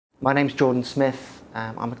My name's Jordan Smith.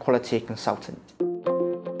 I'm a quality consultant.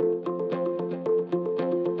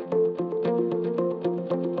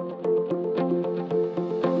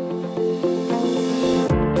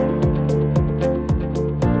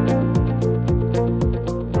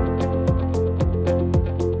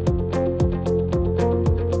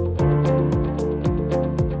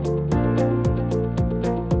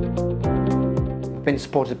 I've been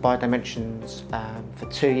supported by Dimensions for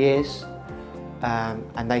 2 years.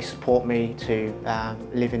 And they support me to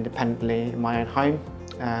live independently in my own home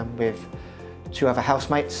with 2 other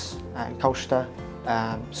housemates in Colchester.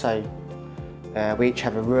 So we each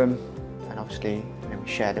have a room, and obviously we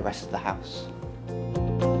share the rest of the house.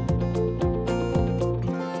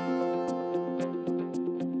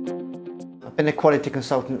 I've been a quality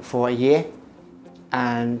consultant for a year,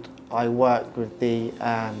 and I work with the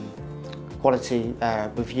quality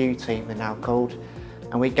review team, they're now called.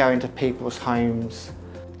 And we go into people's homes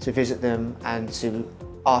to visit them and to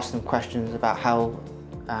ask them questions about how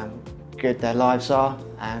good their lives are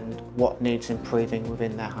and what needs improving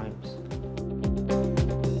within their homes.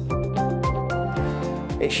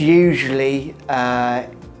 It's usually either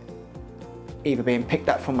being picked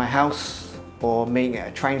up from my house or meeting at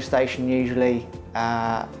a train station, usually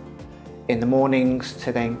in the mornings,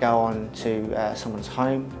 to then go on to someone's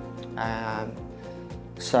home.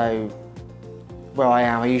 So where I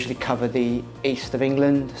am, I usually cover the east of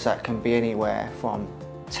England, so it can be anywhere from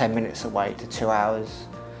 10 minutes away to 2 hours.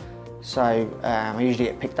 So I usually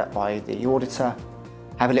get picked up by the auditor,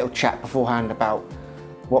 have a little chat beforehand about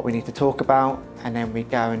what we need to talk about, and then we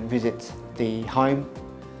go and visit the home,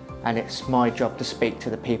 and it's my job to speak to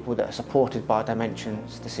the people that are supported by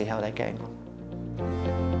Dimensions to see how they're getting on.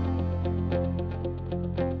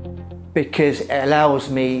 Because it allows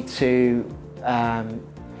me to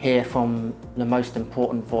hear from the most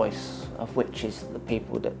important voice, of which is the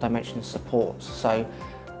people that Dimensions supports. So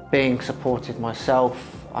being supported myself,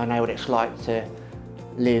 I know what it's like to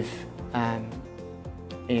live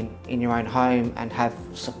in your own home and have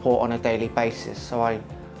support on a daily basis. So I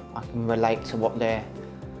can relate to what they're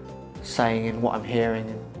saying and what I'm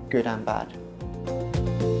hearing, good and bad.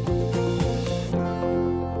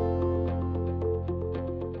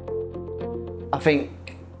 I think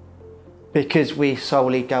because we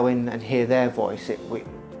solely go in and hear their voice,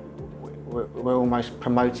 we're almost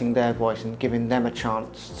promoting their voice and giving them a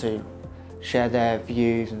chance to share their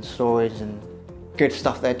views and stories and good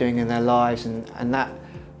stuff they're doing in their lives, and that,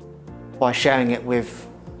 by sharing it with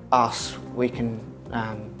us, we can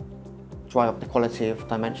drive up the quality of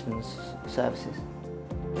Dimensions services.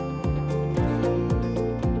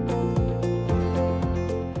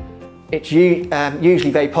 It's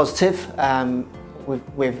usually very positive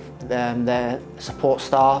with their support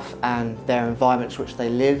staff and their environments which they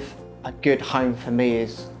live. A good home for me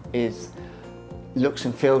is looks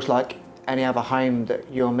and feels like any other home that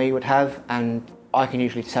you or me would have, and I can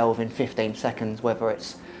usually tell within 15 seconds whether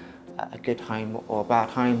it's a good home or a bad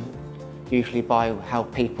home, usually by how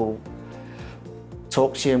people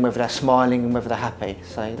talk to you and whether they're smiling and whether they're happy.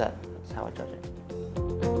 So that's how I judge it.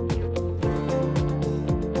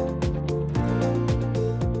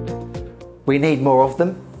 We need more of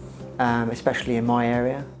them, especially in my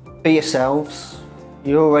area. Be yourselves.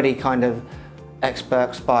 You're already kind of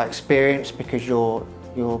experts by experience because you're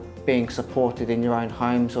being supported in your own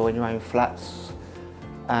homes or in your own flats.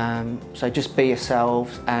 So just be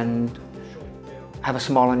yourselves and have a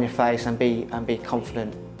smile on your face and be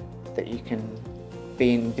confident that you can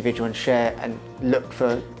be an individual and share and look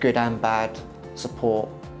for good and bad support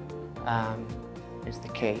is the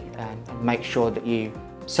key, and make sure that you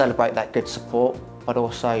celebrate that good support, but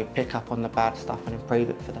also pick up on the bad stuff and improve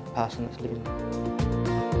it for the person that's living there.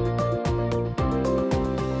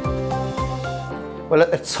 Well,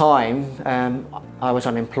 at the time, I was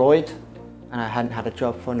unemployed and I hadn't had a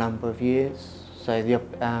job for a number of years. So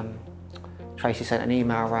Tracy sent an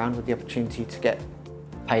email around with the opportunity to get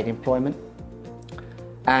paid employment.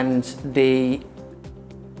 And the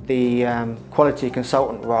quality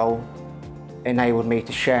consultant role enabled me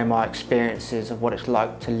to share my experiences of what it's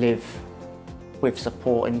like to live with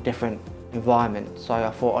support in different environments. So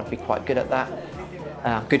I thought I'd be quite good at that.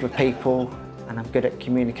 I'm good with people, and I'm good at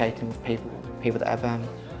communicating with people that have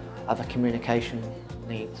other communication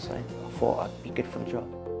needs. So I thought I'd be good for the job.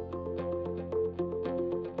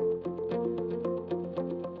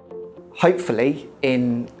 Hopefully,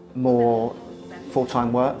 in more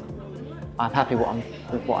full-time work. I'm happy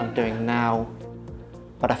with what I'm doing now.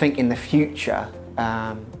 But I think in the future,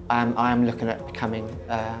 I am looking at becoming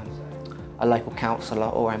a local councillor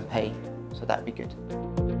or MP, so that'd be good.